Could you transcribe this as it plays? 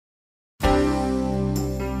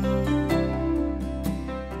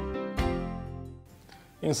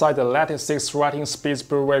Inside the latest 6 writing speeds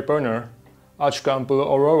Blu-ray burner, Archgon Blue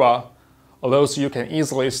Aurora allows you can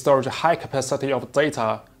easily store a high capacity of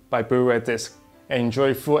data by Blu-ray disc and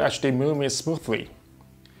enjoy full HD movies smoothly.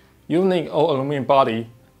 Unique all-aluminum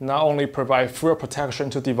body not only provides full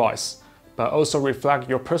protection to device, but also reflects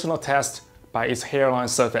your personal taste by its hairline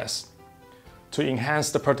surface. To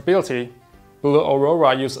enhance the portability, Blue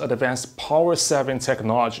Aurora uses advanced power-saving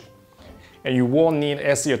technology, and you won't need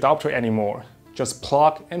AC adapter anymore. Just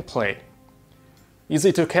plug and play.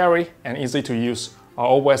 Easy to carry and easy to use are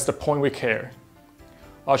always the point we care.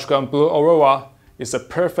 Archgon Blue Aurora is a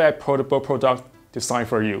perfect portable product designed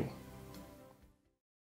for you.